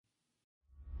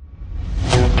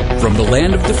From the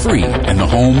land of the free and the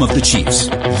home of the Chiefs,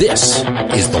 this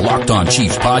is the Locked On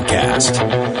Chiefs podcast.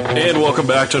 And welcome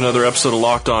back to another episode of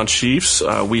Locked On Chiefs.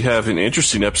 We have an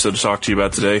interesting episode to talk to you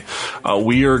about today.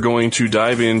 We are going to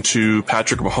dive into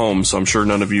Patrick Mahomes. I'm sure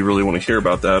none of you really want to hear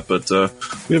about that, but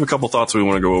we have a couple thoughts we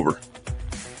want to go over.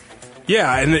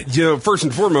 Yeah, and first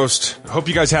and foremost, I hope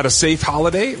you guys had a safe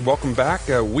holiday. Welcome back.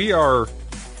 We are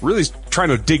really trying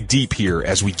to dig deep here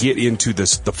as we get into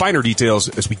the finer details,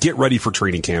 as we get ready for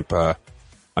training camp. I'm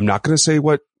not going to say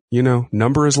what,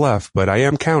 number is left, but I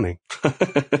am counting.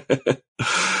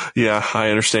 Yeah, I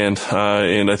understand.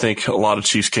 And I think a lot of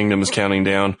Chiefs Kingdom is counting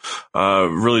down.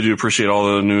 Really do appreciate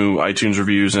all the new iTunes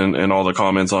reviews and all the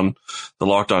comments on the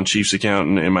Locked On Chiefs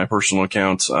account and my personal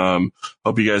account.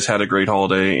 Hope you guys had a great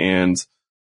holiday, and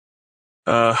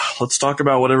let's talk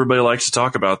about what everybody likes to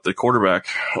talk about. The quarterback,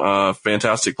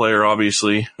 fantastic player,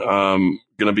 obviously, going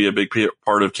to be a big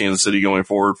part of Kansas City going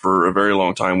forward for a very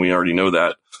long time. We already know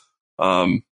that.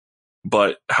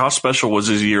 But how special was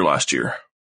his year last year?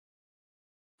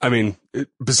 I mean,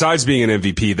 besides being an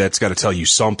MVP, that's got to tell you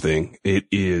something. It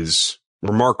is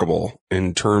remarkable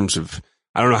in terms of,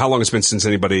 I don't know how long it's been since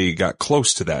anybody got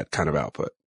close to that kind of output.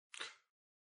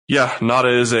 Yeah, Nada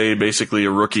is basically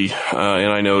a rookie,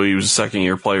 and I know he was a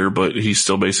second-year player, but he's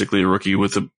still basically a rookie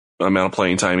with the amount of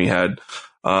playing time he had.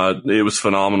 It was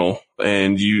phenomenal,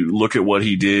 and you look at what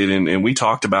he did, and we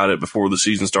talked about it before the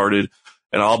season started,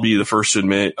 and I'll be the first to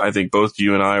admit, I think both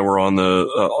you and I were on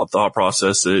the thought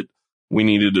process that we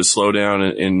needed to slow down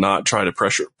and not try to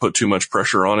put too much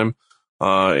pressure on him,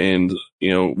 and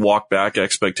walk back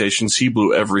expectations. He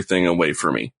blew everything away for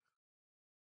me.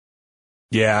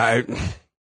 Yeah,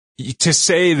 to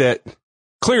say that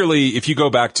clearly, if you go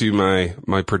back to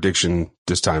my prediction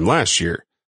this time last year,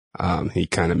 he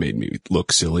kind of made me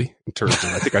look silly in terms of,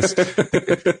 I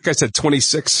think I said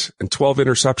 26 and 12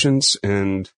 interceptions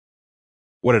and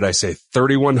what did I say?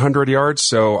 3,100 yards.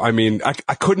 So, I mean,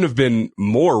 I couldn't have been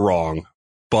more wrong,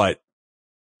 but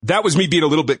that was me being a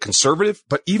little bit conservative.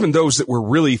 But even those that were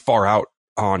really far out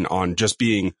on just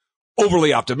being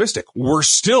overly optimistic were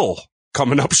still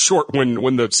coming up short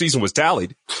when the season was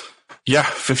tallied. Yeah,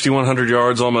 5,100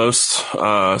 yards almost.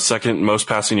 Second most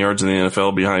passing yards in the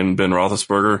NFL behind Ben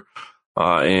Roethlisberger,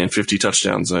 and 50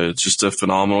 touchdowns. It's just a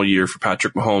phenomenal year for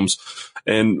Patrick Mahomes.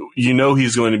 And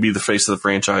he's going to be the face of the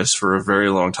franchise for a very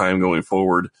long time going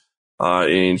forward.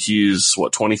 And he's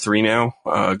 23 now,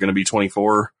 going to be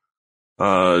 24,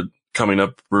 coming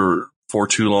up for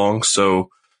too long.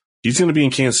 So he's going to be in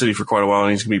Kansas City for quite a while,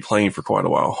 and he's going to be playing for quite a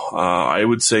while. I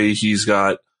would say he's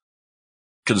got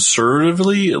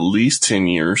conservatively at least 10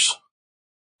 years,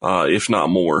 if not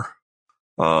more.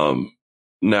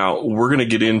 Now we're going to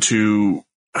get into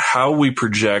how we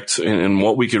project and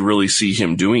what we could really see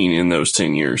him doing in those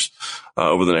 10 years,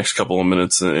 over the next couple of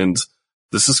minutes. And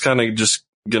this is kind of just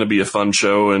going to be a fun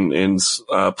show, and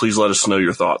please let us know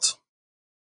your thoughts.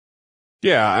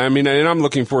 Yeah. I mean, and I'm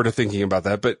looking forward to thinking about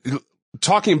that, but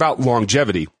talking about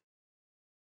longevity,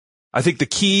 I think the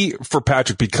key for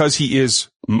Patrick, because he is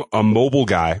a mobile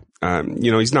guy,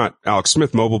 he's not Alex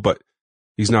Smith mobile, but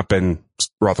he's not Ben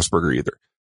Roethlisberger either.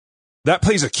 That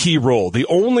plays a key role. The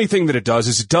only thing that it does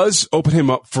is it does open him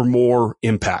up for more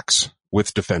impacts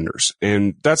with defenders.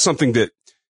 And that's something that,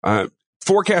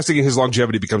 forecasting his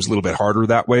longevity becomes a little bit harder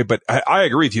that way. But I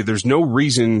agree with you. There's no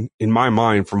reason in my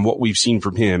mind from what we've seen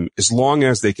from him, as long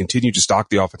as they continue to stock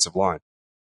the offensive line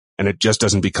and it just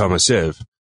doesn't become a sieve,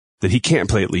 that he can't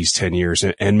play at least 10 years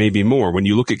and maybe more. When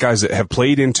you look at guys that have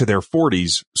played into their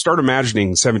 40s, start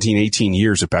imagining 17, 18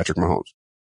 years of Patrick Mahomes.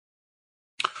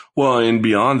 Well, and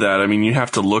beyond that, I mean, you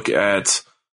have to look at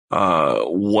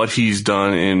what he's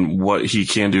done and what he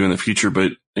can do in the future.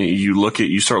 But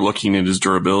you start looking at his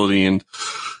durability, and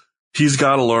he's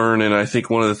got to learn. And I think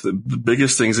one of the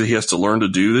biggest things that he has to learn to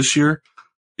do this year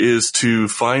is to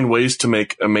find ways to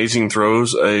make amazing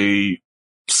throws a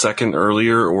second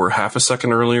earlier or half a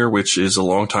second earlier, which is a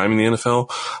long time in the NFL,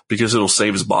 because it'll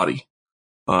save his body.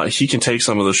 He can take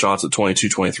some of those shots at 22,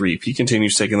 23. If he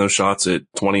continues taking those shots at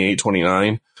 28,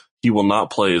 29, he will not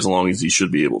play as long as he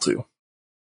should be able to.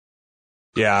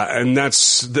 Yeah, and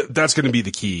that's going to be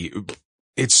the key.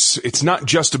 It's not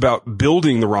just about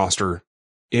building the roster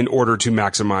in order to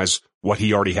maximize what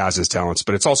he already has as talents,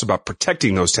 but it's also about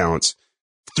protecting those talents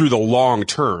through the long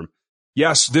term.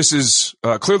 Yes, this is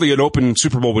clearly an open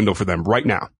Super Bowl window for them right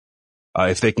now.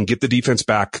 If they can get the defense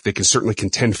back, they can certainly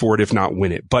contend for it, if not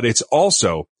win it. But it's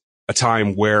also a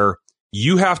time where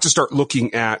you have to start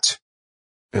looking at,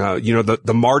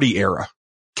 the Marty era.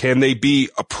 Can they be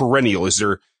a perennial? Is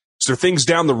there things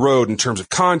down the road in terms of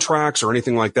contracts or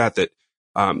anything like that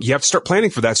You have to start planning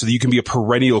for that so that you can be a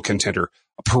perennial contender,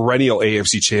 a perennial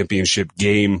AFC Championship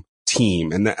game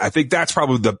team. And I think that's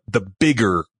probably the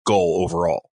bigger goal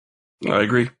overall. I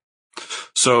agree.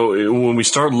 So when we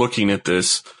start looking at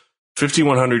this,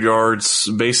 5,100 yards,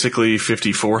 basically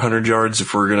 5,400 yards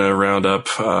if we're going to round up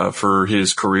for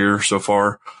his career so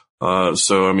far.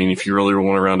 So, I mean, if you really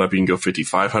want to round up, you can go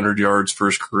 5,500 yards for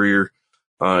his career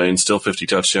and still 50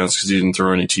 touchdowns because he didn't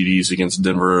throw any TDs against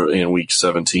Denver in Week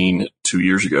 17 2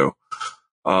 years ago.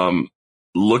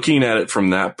 Looking at it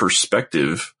from that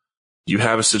perspective, you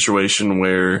have a situation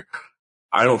where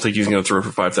I don't think he's going to throw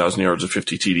for 5,000 yards or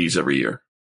 50 TDs every year.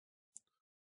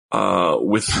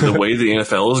 With the way the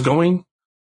NFL is going,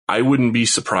 I wouldn't be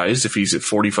surprised if he's at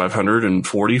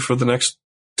 4,540 for the next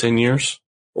 10 years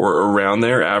or around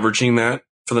there, averaging that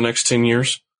for the next 10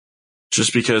 years.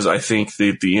 Just because I think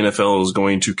that the NFL is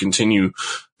going to continue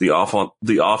the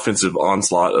offensive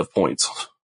onslaught of points.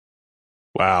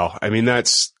 Wow. I mean,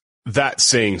 that's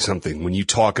saying something when you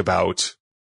talk about,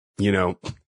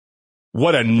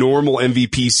 what a normal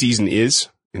MVP season is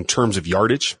in terms of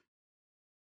yardage.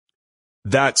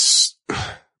 That's,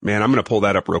 man, I'm going to pull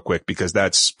that up real quick because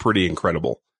that's pretty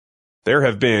incredible. There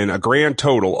have been a grand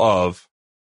total of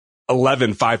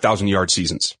 11 5,000 yard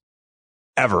seasons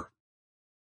ever.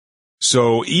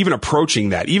 So even approaching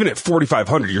that, even at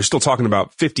 4,500, you're still talking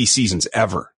about 50 seasons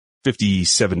ever,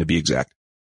 57 to be exact.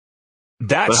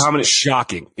 That's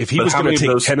shocking. If he was going to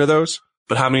take 10 of those.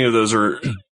 But how many of those are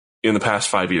in the past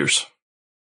 5 years?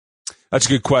 That's a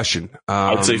good question.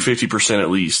 I'd say 50% at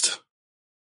least.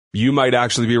 You might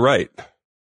actually be right.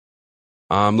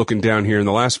 I'm looking down here in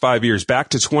the last 5 years, back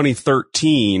to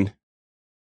 2013.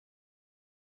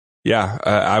 Yeah,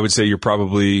 I would say you're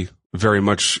probably very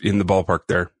much in the ballpark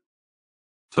there.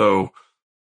 So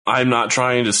I'm not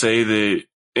trying to say that,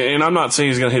 and I'm not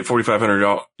saying he's going to hit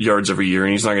 4,500 yards every year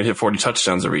and he's not going to hit 40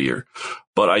 touchdowns every year.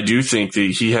 But I do think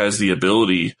that he has the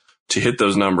ability to hit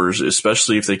those numbers,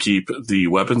 especially if they keep the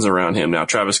weapons around him. Now,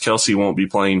 Travis Kelce won't be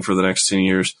playing for the next 10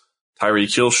 years.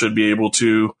 Tyreek Hill should be able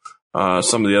to.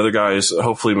 Some of the other guys,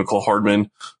 hopefully McCole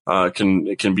Hardman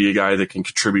can be a guy that can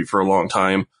contribute for a long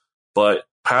time. But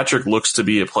Patrick looks to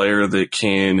be a player that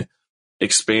can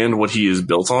expand what he is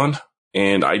built on.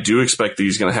 And I do expect that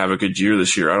he's going to have a good year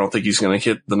this year. I don't think he's going to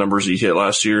hit the numbers he hit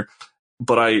last year.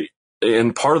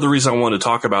 And part of the reason I want to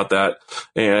talk about that,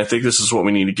 and I think this is what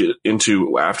we need to get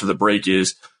into after the break,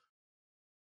 is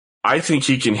I think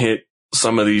he can hit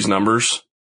some of these numbers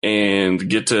and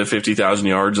get to 50,000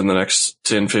 yards in the next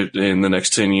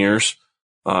 10 years,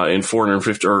 and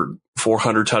 450 or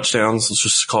 400 touchdowns. Let's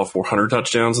just call it 400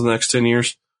 touchdowns in the next 10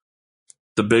 years.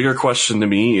 The bigger question to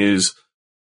me is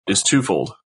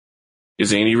twofold.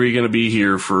 Is Andy Reid going to be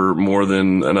here for more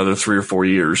than another 3 or 4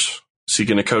 years? Is he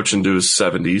going to coach into his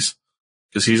 70s?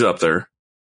 Because he's up there.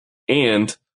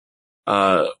 And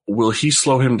will he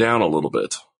slow him down a little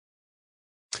bit?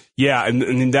 Yeah,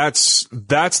 and that's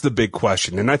the big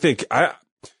question. And I think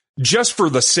just for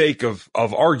the sake of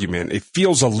argument, it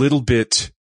feels a little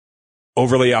bit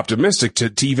overly optimistic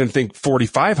to even think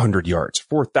 4,500 yards,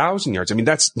 4,000 yards. I mean,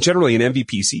 that's generally an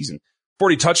MVP season.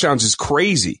 40 touchdowns is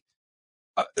crazy.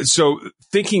 So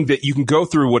thinking that you can go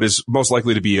through what is most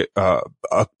likely to be a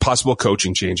possible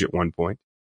coaching change at one point,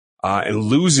 and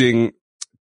losing at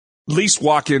least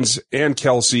Watkins and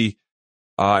Kelce,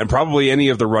 and probably any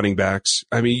of the running backs.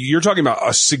 I mean, you're talking about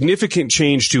a significant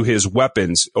change to his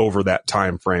weapons over that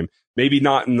time frame. Maybe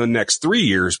not in the next 3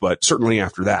 years, but certainly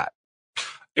after that.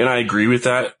 And I agree with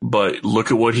that, but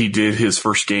look at what he did his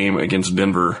first game against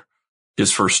Denver,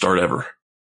 his first start ever.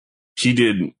 He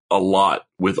did a lot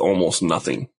with almost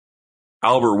nothing.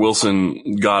 Albert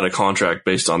Wilson got a contract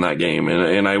based on that game,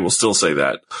 and I will still say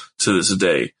that to this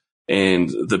day. And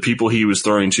the people he was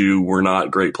throwing to were not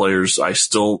great players. I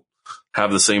still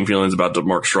have the same feelings about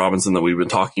DeMarcus Robinson that we've been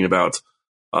talking about.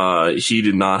 He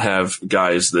did not have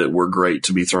guys that were great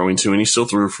to be throwing to, and he still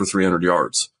threw for 300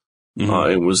 yards.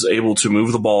 Mm-hmm. And was able to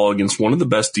move the ball against one of the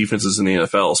best defenses in the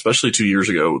NFL, especially 2 years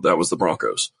ago. That was the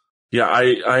Broncos. Yeah,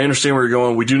 I understand where you're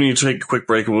going. We do need to take a quick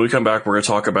break. And when we come back, we're going to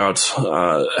talk about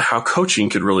how coaching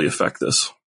could really affect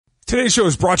this. Today's show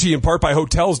is brought to you in part by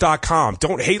Hotels.com.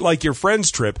 Don't hate like your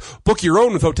friend's trip. Book your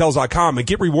own with Hotels.com and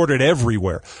get rewarded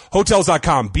everywhere.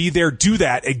 Hotels.com. Be there, do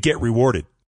that, and get rewarded.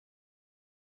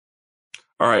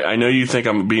 All right, I know you think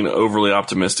I'm being overly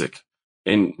optimistic,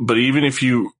 but even if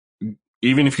you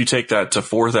take that to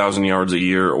 4,000 yards a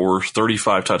year or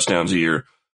 35 touchdowns a year,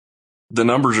 the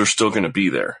numbers are still going to be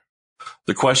there.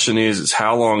 The question is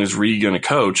how long is Reid going to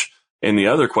coach? And the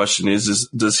other question is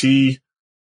does he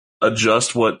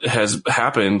adjust what has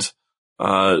happened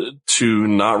to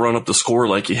not run up the score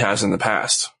like he has in the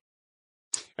past?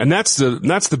 And that's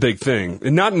the big thing.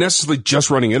 And not necessarily just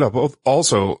running it up.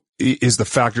 Also is the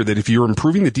factor that if you're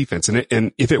improving the defense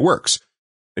and if it works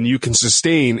and you can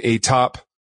sustain a top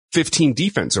 15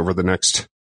 defense over the next,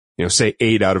 say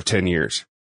 8 out of 10 years,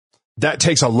 that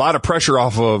takes a lot of pressure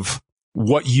off of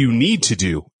what you need to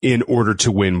do in order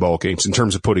to win ball games in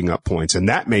terms of putting up points. And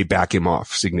that may back him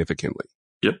off significantly.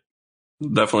 Yep.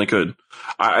 Definitely could.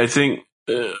 I think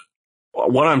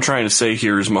what I'm trying to say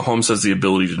here is Mahomes has the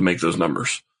ability to make those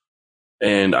numbers.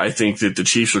 And I think that the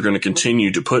Chiefs are going to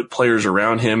continue to put players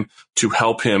around him to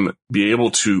help him be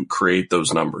able to create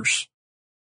those numbers.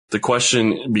 The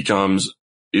question becomes,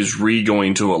 is Reid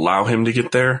going to allow him to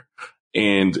get there?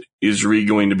 And is Reid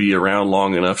going to be around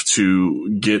long enough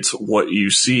to get what you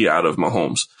see out of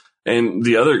Mahomes? And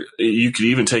you could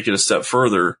even take it a step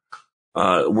further.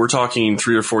 We're talking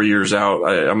 3 or 4 years out.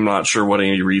 I'm not sure what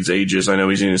Andy Reid's age is. I know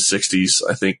he's in his 60s,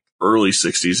 I think early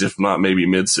 60s, if not maybe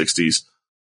mid 60s.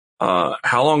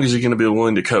 How long is he going to be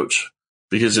willing to coach?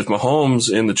 Because if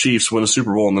Mahomes and the Chiefs win a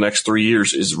Super Bowl in the next 3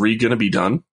 years, is Reid going to be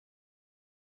done?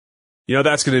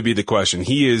 That's going to be the question.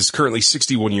 He is currently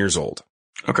 61 years old.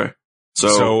 Okay.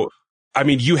 So, I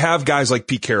mean, you have guys like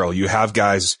Pete Carroll. You have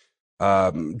guys,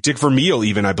 Dick Vermeil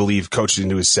even, I believe, coached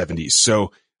into his 70s.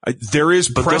 So there is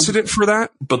precedent for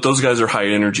that. But those guys are high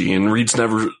energy, and Reid's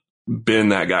never been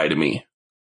that guy to me.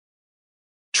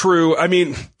 True. I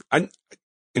mean,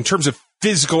 in terms of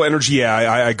physical energy, yeah,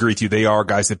 I agree with you. They are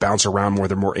guys that bounce around more.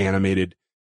 They're more animated.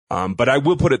 But I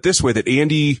will put it this way, that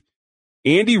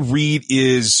Andy Reid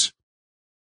is,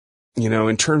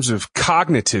 in terms of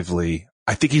cognitively,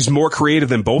 I think he's more creative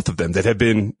than both of them that have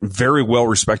been very well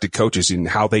respected coaches in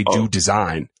how they do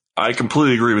design. I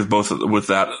completely agree with with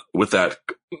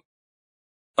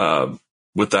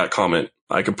that comment.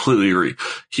 I completely agree.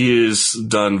 He is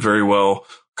done very well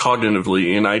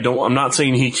cognitively, and I'm not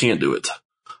saying he can't do it.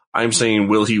 I'm saying,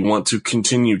 will he want to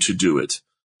continue to do it?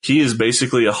 He is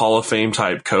basically a Hall of Fame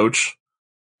type coach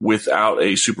without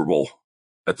a Super Bowl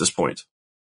at this point.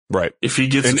 Right. If he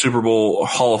gets a Super Bowl,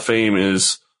 Hall of Fame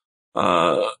is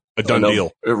a done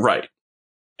deal. Right.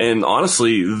 And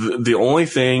honestly, the only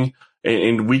thing,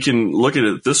 and we can look at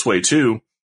it this way too,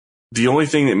 the only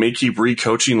thing that may keep Reid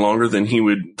coaching longer than he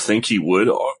would think he would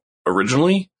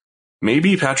originally,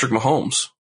 maybe Patrick Mahomes.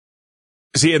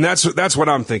 See, and that's what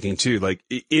I'm thinking too. Like,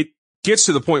 it gets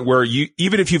to the point where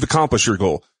even if you've accomplished your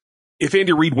goal, if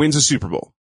Andy Reid wins a Super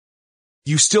Bowl,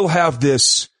 you still have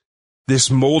this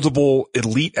moldable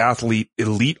elite athlete,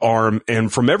 elite arm.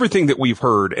 And from everything that we've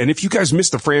heard, and if you guys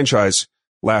missed the franchise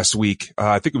last week,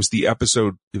 I think it was the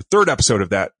third episode of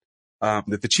that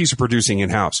the Chiefs are producing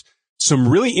in-house. Some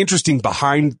really interesting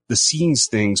behind the scenes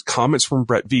things, comments from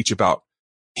Brett Veach about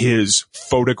his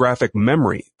photographic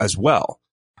memory as well.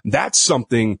 That's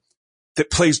something that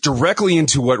plays directly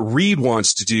into what Reid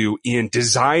wants to do in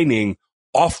designing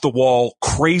off the wall,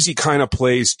 crazy kind of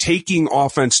plays, taking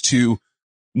offense to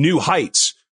new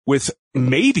heights with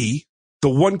maybe the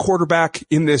one quarterback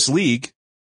in this league,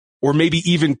 or maybe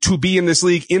even to be in this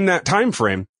league in that time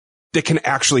frame that can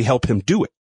actually help him do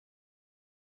it.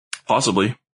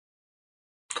 Possibly.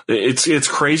 It's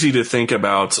crazy to think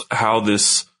about how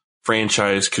this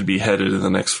franchise could be headed in the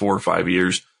next 4 or 5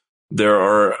 years. There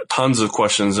are tons of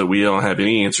questions that we don't have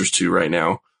any answers to right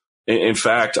now. In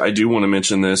fact, I do want to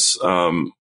mention this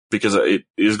because it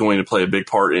is going to play a big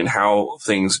part in how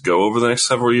things go over the next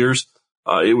several years.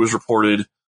 It was reported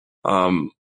a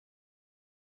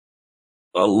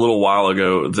little while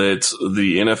ago that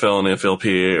the NFL and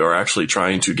NFLPA are actually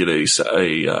trying to get a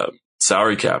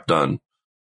salary cap done,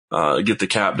 get the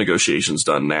cap negotiations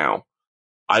done now.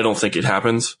 I don't think it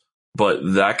happens, but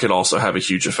that could also have a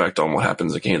huge effect on what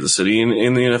happens in Kansas City and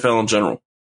in the NFL in general.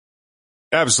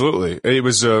 Absolutely. It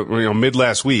was, mid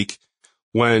last week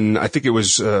when I think it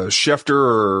was Schefter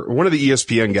or one of the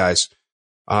ESPN guys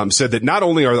said that not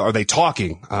only are they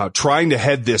talking, trying to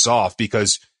head this off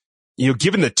because,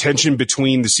 given the tension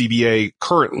between the CBA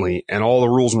currently and all the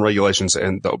rules and regulations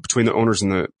and between the owners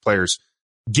and the players,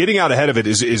 getting out ahead of it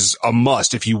is a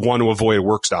must if you want to avoid a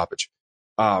work stoppage.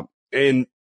 And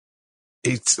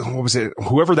it's, what was it?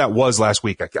 Whoever that was last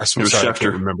week. I can't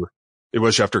remember. It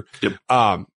was Schefter.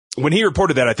 Yep. When he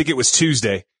reported that, I think it was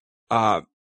Tuesday.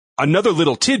 Another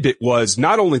little tidbit was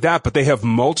not only that, but they have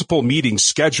multiple meetings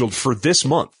scheduled for this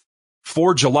month,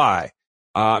 for July.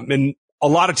 And a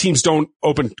lot of teams don't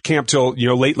open camp till,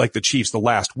 late like the Chiefs the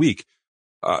last week.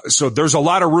 So there's a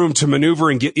lot of room to maneuver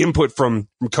and get input from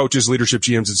coaches, leadership,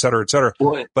 GMs, et cetera, et cetera.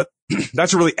 Well, but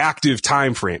that's a really active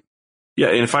time frame. Yeah.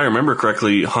 And if I remember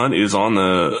correctly, Hunt is on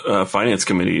the finance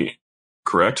committee,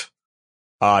 correct?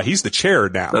 He's the chair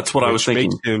now. That's what I was thinking.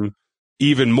 Makes him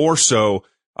even more so.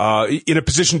 in a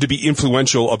position to be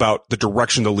influential about the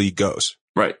direction the league goes.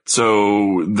 Right.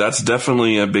 So that's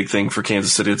definitely a big thing for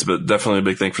Kansas City. It's definitely a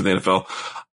big thing for the NFL.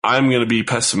 I'm going to be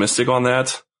pessimistic on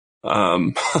that.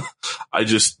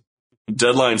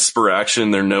 Deadline spur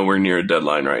action, they're nowhere near a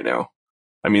deadline right now.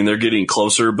 I mean, they're getting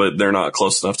closer, but they're not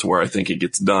close enough to where I think it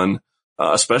gets done,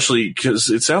 especially because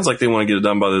it sounds like they want to get it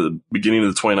done by the beginning of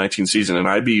the 2019 season, and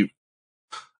I'd be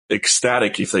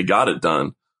ecstatic if they got it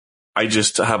done. I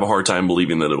just have a hard time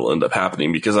believing that it'll end up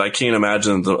happening because I can't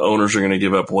imagine the owners are going to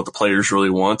give up what the players really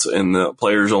want, and the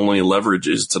players' only leverage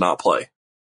is to not play.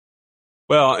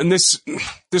 Well, and this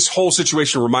whole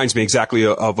situation reminds me exactly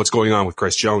of what's going on with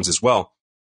Chris Jones as well,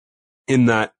 in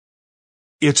that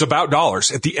it's about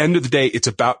dollars. At the end of the day, it's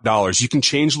about dollars. You can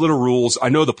change little rules. I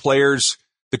know the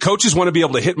coaches want to be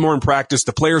able to hit more in practice.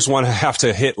 The players want to have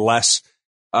to hit less.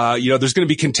 There's going to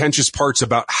be contentious parts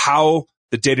about how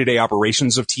the day-to-day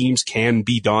operations of teams can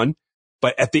be done.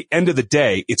 But at the end of the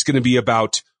day, it's going to be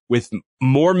about, with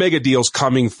more mega deals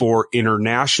coming for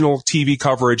international TV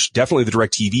coverage, definitely the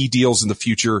DirecTV deals in the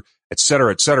future, et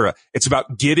cetera, et cetera. It's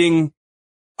about getting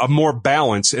a more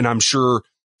balance. And I'm sure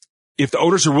if the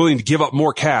owners are willing to give up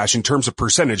more cash in terms of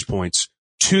percentage points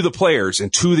to the players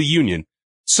and to the union,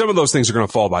 some of those things are going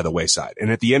to fall by the wayside.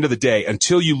 And at the end of the day,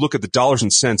 until you look at the dollars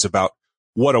and cents about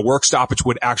what a work stoppage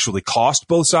would actually cost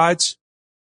both sides,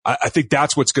 I think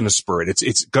that's what's going to spur it.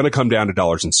 It's going to come down to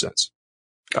dollars and cents.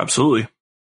 Absolutely.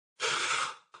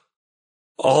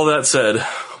 All that said,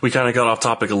 we kind of got off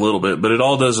topic a little bit, but it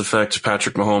all does affect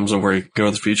Patrick Mahomes and where he can go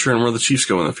in the future and where the Chiefs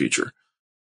go in the future.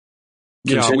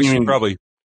 Yeah, we should probably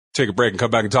take a break and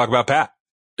come back and talk about Pat.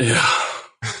 Yeah.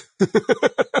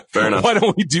 Fair enough. Why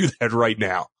don't we do that right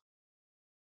now?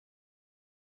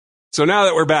 So now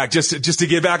that we're back, just to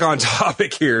get back on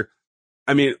topic here,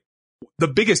 I mean, the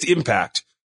biggest impact,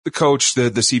 the coach,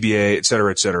 the CBA, et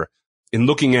cetera, in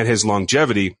looking at his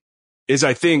longevity is,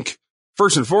 I think,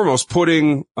 first and foremost,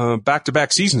 putting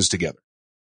back-to-back seasons together.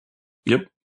 Yep.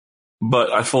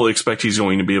 But I fully expect he's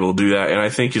going to be able to do that. And I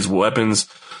think his weapons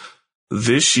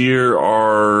this year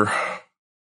are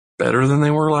better than they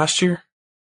were last year.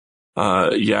 He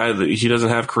doesn't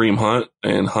have Kareem Hunt,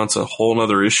 and Hunt's a whole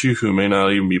nother issue who may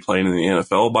not even be playing in the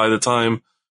NFL by the time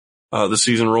the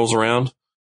season rolls around.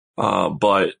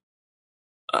 But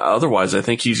otherwise, I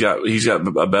think he's got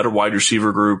a better wide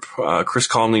receiver group. Chris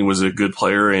Conley was a good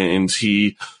player, and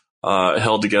he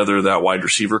held together that wide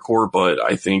receiver core. But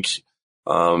I think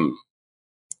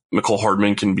Mecole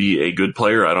Hardman can be a good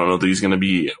player. I don't know that he's going to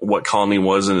be what Conley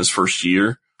was in his first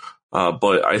year.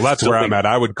 That's where I'm at.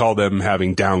 I would call them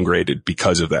having downgraded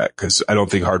because of that, because I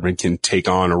don't think Hardman can take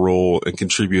on a role and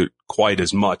contribute quite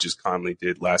as much as Conley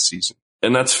did last season.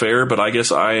 And that's fair, but I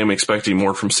guess I am expecting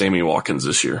more from Sammy Watkins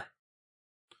this year.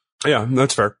 Yeah,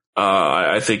 that's fair.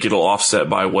 I think it'll offset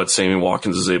by what Sammy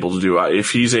Watkins is able to do.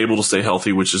 If he's able to stay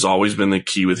healthy, which has always been the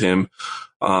key with him,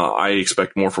 I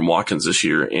expect more from Watkins this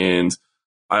year. And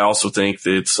I also think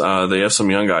that they have some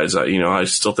young guys. I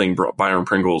still think Byron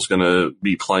Pringle is going to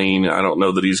be playing. I don't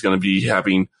know that he's going to be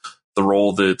having the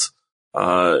role that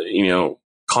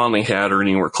Conley had or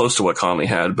anywhere close to what Conley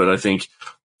had. But I think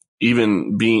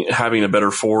even having a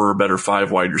better 4 or better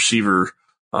 5 wide receiver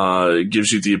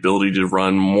gives you the ability to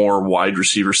run more wide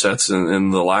receiver sets,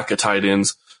 and the lack of tight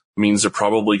ends means they're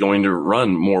probably going to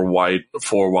run more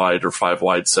 4 wide or 5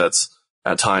 wide sets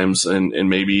at times, and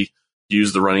maybe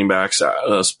use the running backs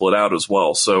split out as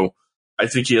well. So I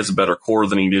think he has a better core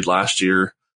than he did last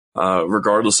year,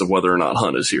 regardless of whether or not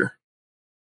Hunt is here.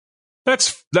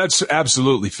 That's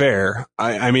absolutely fair.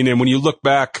 I mean, and when you look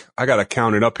back, I got to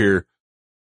count it up here.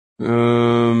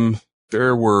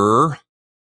 There were,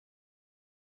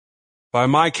 by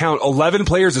my count, 11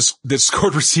 players that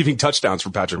scored receiving touchdowns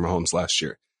for Patrick Mahomes last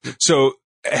year. So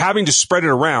having to spread it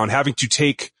around, having to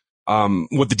take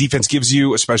what the defense gives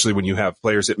you, especially when you have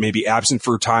players that may be absent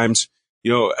for times,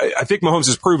 I think Mahomes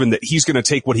has proven that he's going to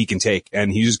take what he can take,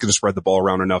 and he's just going to spread the ball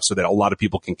around enough so that a lot of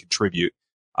people can contribute.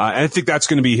 And I think that's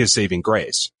going to be his saving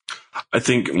grace. I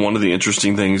think one of the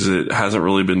interesting things that hasn't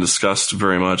really been discussed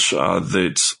very much,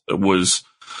 that was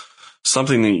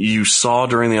something that you saw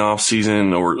during the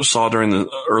offseason or saw during the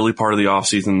early part of the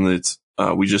offseason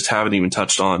that we just haven't even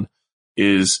touched on,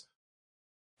 is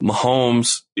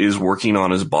Mahomes is working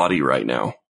on his body right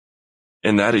now.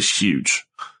 And that is huge.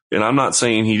 And I'm not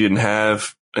saying he didn't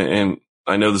have, and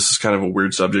I know this is kind of a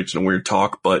weird subject and a weird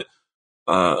talk, but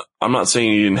I'm not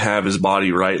saying he didn't have his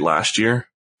body right last year,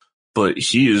 but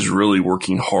he is really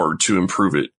working hard to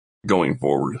improve it going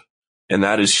forward. And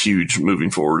that is huge moving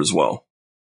forward as well.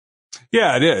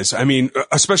 Yeah, it is. I mean,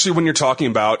 especially when you're talking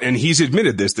about, and he's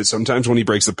admitted this, that sometimes when he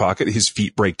breaks the pocket, his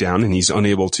feet break down and he's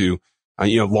unable to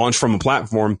launch from a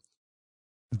platform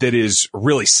that is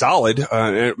really solid.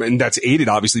 And that's aided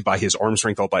obviously by his arm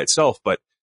strength all by itself. But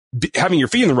having your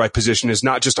feet in the right position is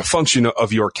not just a function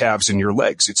of your calves and your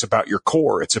legs. It's about your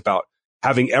core. It's about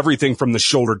having everything from the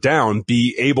shoulder down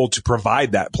be able to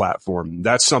provide that platform.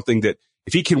 That's something that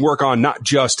if he can work on, not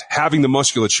just having the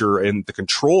musculature and the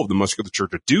control of the musculature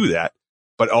to do that,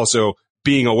 but also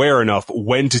being aware enough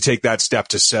when to take that step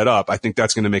to set up, I think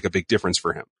that's going to make a big difference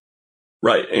for him.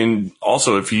 Right. And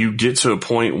also, if you get to a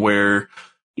point where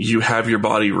you have your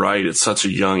body right at such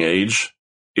a young age,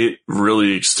 it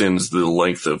really extends the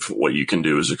length of what you can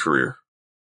do as a career.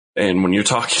 And when you're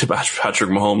talking about Patrick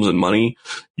Mahomes and money,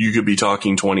 you could be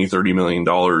talking $20, $30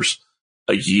 million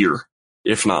a year,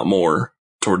 if not more,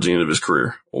 towards the end of his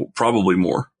career. Well, probably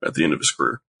more at the end of his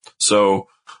career. So,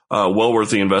 well worth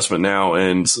the investment now,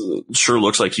 and sure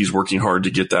looks like he's working hard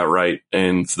to get that right.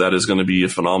 And that is going to be a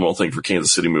phenomenal thing for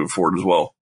Kansas City moving forward as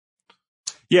well.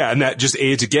 Yeah. And that just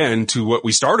aids again to what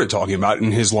we started talking about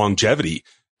in his longevity,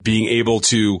 being able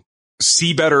to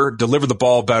see better, deliver the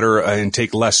ball better, and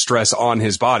take less stress on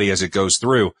his body as it goes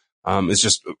through. It's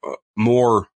just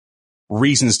more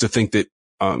reasons to think that,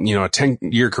 a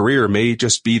 10-year career may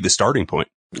just be the starting point.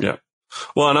 Yeah.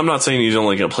 Well, and I'm not saying he's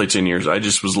only going to play 10 years. I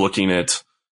just was looking at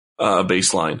a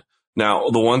baseline. Now,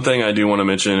 the one thing I do want to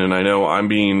mention, and I know I'm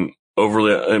being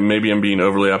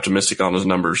overly optimistic on his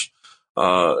numbers,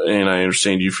 and I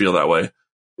understand you feel that way.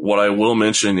 What I will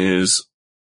mention is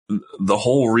the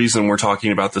whole reason we're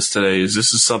talking about this today is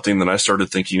this is something that I started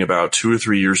thinking about 2 or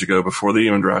 3 years ago before they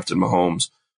even drafted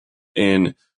Mahomes.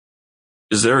 And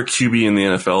is there a QB in the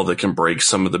NFL that can break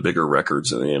some of the bigger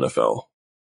records in the NFL?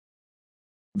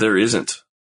 There isn't.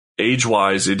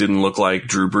 Age-wise, it didn't look like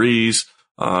Drew Brees.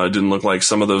 It didn't look like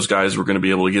some of those guys were going to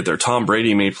be able to get there. Tom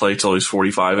Brady may play till he's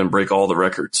 45 and break all the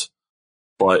records.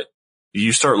 But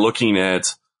you start looking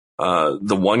at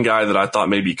the one guy that I thought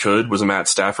maybe could was Matt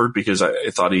Stafford, because I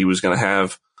thought he was going to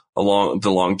have the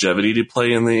longevity to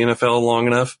play in the NFL long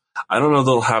enough. I don't know if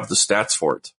they'll have the stats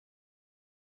for it.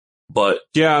 But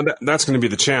yeah, that's going to be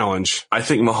the challenge. I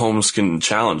think Mahomes can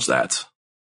challenge that.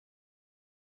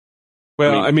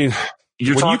 Well, I mean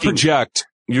you project,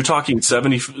 you're talking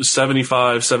 70,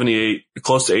 75, 78,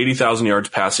 close to 80,000 yards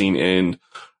passing and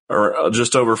or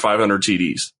just over 500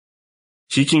 TDs.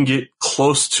 He can get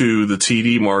close to the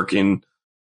TD mark in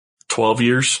 12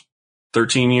 years,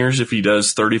 13 years if he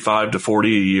does 35 to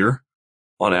 40 a year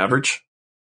on average.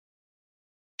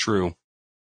 True.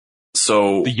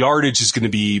 So the yardage is going to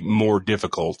be more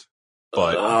difficult,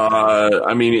 but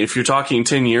I mean, if you're talking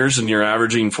 10 years and you're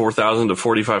averaging 4,000 to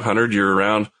 4,500, you're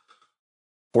around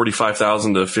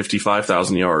 45,000 to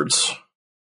 55,000 yards,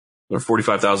 or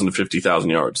 45,000 to 50,000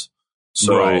 yards.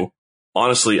 So right.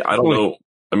 Honestly, I don't know.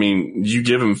 I mean, you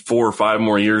give him 4 or 5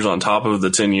 more years on top of the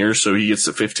 10 years, so he gets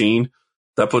to 15.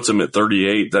 That puts him at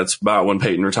 38. That's about when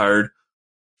Peyton retired.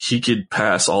 He could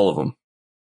pass all of them.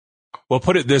 Well,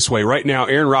 put it this way. Right now,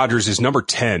 Aaron Rodgers is number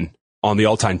 10 on the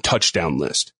all-time touchdown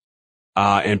list.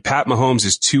 And Pat Mahomes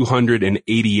is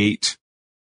 288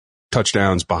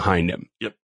 touchdowns behind him.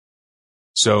 Yep.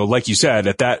 So like you said,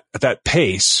 at that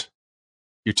pace,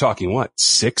 you're talking what,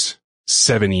 6,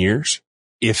 7 years?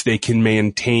 If they can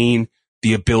maintain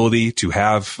the ability to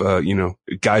have,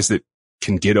 guys that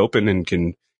can get open and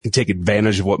can take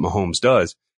advantage of what Mahomes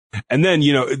does. And then,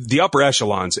 the upper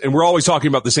echelons, and we're always talking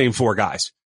about the same 4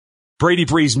 guys. Brady,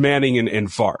 Brees, Manning,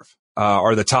 and Favre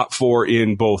are the top 4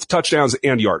 in both touchdowns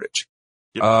and yardage.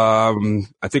 Yep.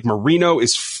 I think Marino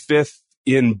is 5th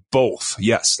in both.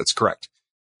 Yes, that's correct.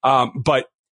 But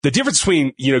the difference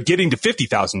between, getting to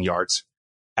 50,000 yards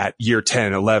at year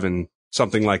 10, 11,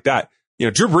 something like that,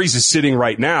 Drew Brees is sitting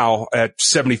right now at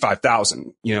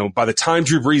 75,000. By the time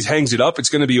Drew Brees hangs it up, it's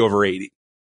going to be over 80.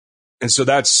 And so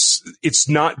it's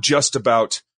not just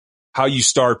about how you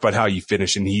start, but how you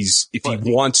finish. And if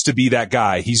he wants to be that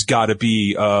guy, he's got to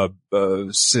be a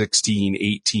 16,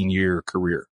 18 year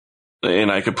career.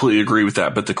 And I completely agree with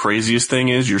that. But the craziest thing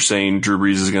is you're saying Drew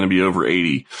Brees is going to be over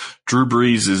 80. Drew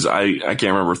Brees is, I can't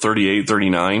remember, 38,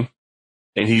 39,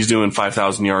 and he's doing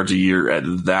 5,000 yards a year at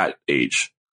that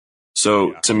age.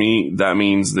 So to me, that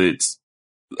means that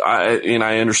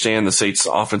I understand the Saints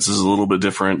offense is a little bit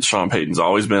different. Sean Payton's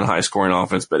always been a high scoring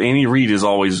offense, but Andy Reid has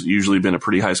always usually been a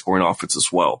pretty high scoring offense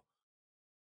as well.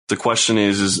 The question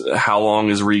is how long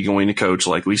is Reid going to coach,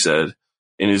 like we said,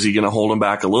 and is he going to hold him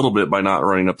back a little bit by not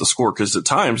running up the score? Because at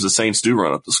times the Saints do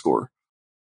run up the score.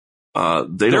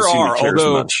 They don't seem to care as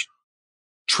much.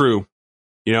 True.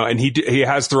 And he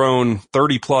has thrown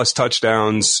 30 plus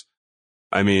touchdowns.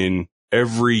 I mean,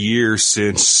 every year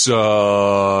since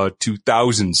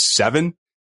 2007.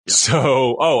 Yeah.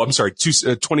 So, I'm sorry,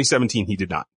 2017 he did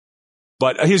not.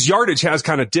 But his yardage has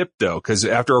kind of dipped though, because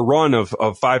after a run of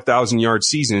 5,000 yard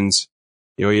seasons,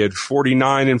 he had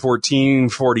 49 and 14,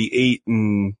 48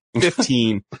 and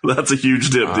 15. That's a huge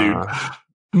dip, dude.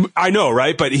 I know,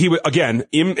 right? But he, again,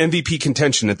 in MVP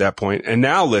contention at that point. And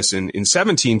now listen, in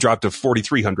 17 dropped to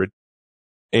 4,300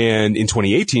 and in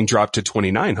 2018 dropped to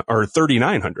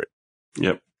 3,900.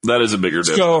 Yep. That is a bigger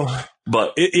dip. So,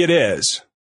 but it is.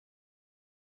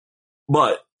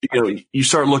 But, you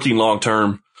start looking long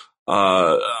term.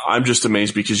 I'm just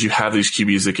amazed because you have these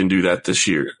QBs that can do that this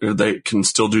year. They can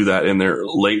still do that in their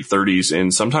late 30s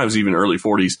and sometimes even early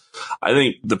 40s. I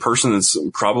think the person that's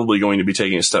probably going to be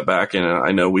taking a step back, and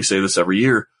I know we say this every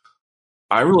year,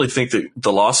 I really think that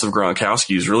the loss of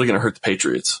Gronkowski is really going to hurt the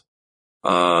Patriots.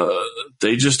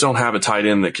 They just don't have a tight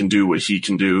end that can do what he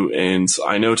can do. And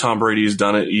I know Tom Brady has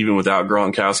done it even without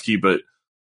Gronkowski, but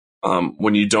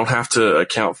when you don't have to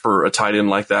account for a tight end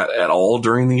like that at all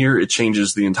during the year, it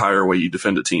changes the entire way you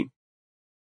defend a team.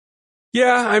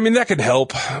 Yeah, I mean, that could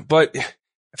help. But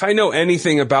if I know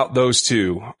anything about those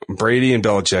two, Brady and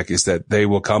Belichick, is that they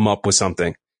will come up with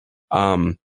something.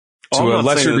 To a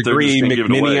lesser degree,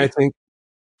 McMinney, I think.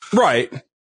 Right.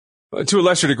 To a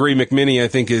lesser degree, McMinney, I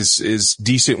think, is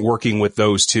decent working with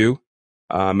those two.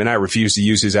 And I refuse to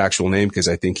use his actual name because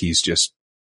I think he's just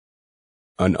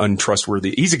an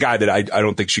untrustworthy. He's a guy that I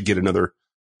don't think should get another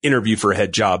interview for a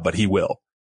head job, but he will.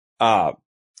 But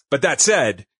that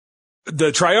said,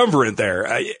 the triumvirate there,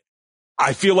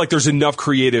 I feel like there's enough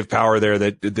creative power there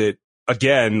that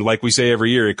again, like we say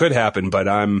every year, it could happen, but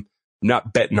I'm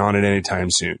not betting on it anytime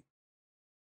soon.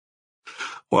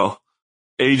 Well,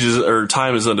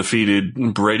 time is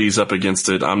undefeated. Brady's up against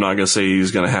it. I'm not going to say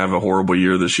he's going to have a horrible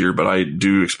year this year, but I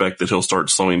do expect that he'll start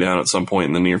slowing down at some point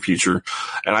in the near future.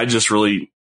 And I just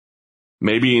really,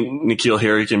 maybe N'Keal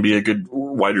Harry can be a good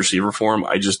wide receiver for him.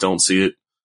 I just don't see it.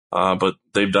 But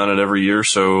they've done it every year.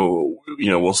 So,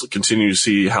 we'll continue to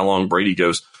see how long Brady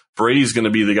goes. Brady's going to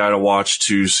be the guy to watch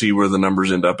to see where the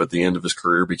numbers end up at the end of his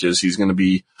career, because he's going to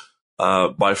be,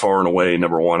 by far and away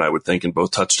number one, I would think, in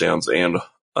both touchdowns and,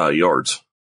 yards.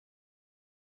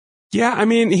 Yeah, I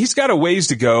mean, he's got a ways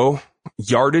to go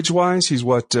yardage wise. He's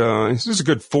he's a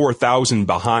good 4,000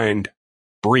 behind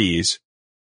Breeze.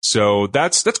 So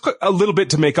that's a little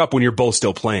bit to make up when you're both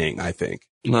still playing, I think.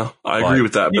 No, I agree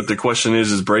with that. But the question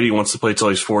is Brady wants to play till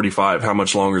he's 45. How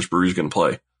much longer is Breeze going to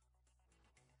play?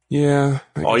 Yeah.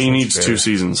 All you need is 2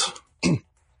 seasons.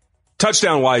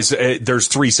 Touchdown wise, there's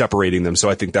 3 separating them. So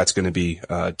I think that's going to be,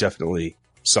 definitely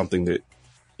something that,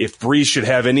 if Breeze should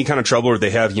have any kind of trouble, or they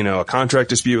have, a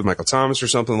contract dispute with Michael Thomas or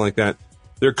something like that,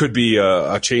 there could be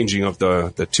a changing of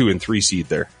the 2 and 3 seed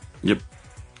there. Yep.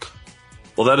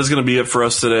 Well, that is going to be it for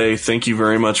us today. Thank you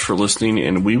very much for listening,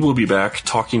 and we will be back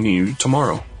talking to you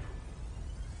tomorrow.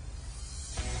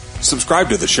 Subscribe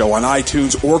to the show on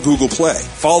iTunes or Google Play.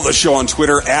 Follow the show on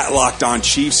Twitter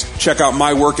 @LockedOnChiefs. Check out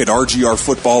my work at RGR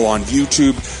Football on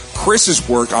YouTube, Chris's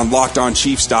work on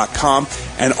LockedOnChiefs.com,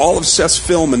 and all of Seth's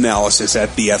film analysis at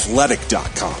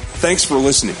TheAthletic.com. Thanks for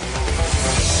listening.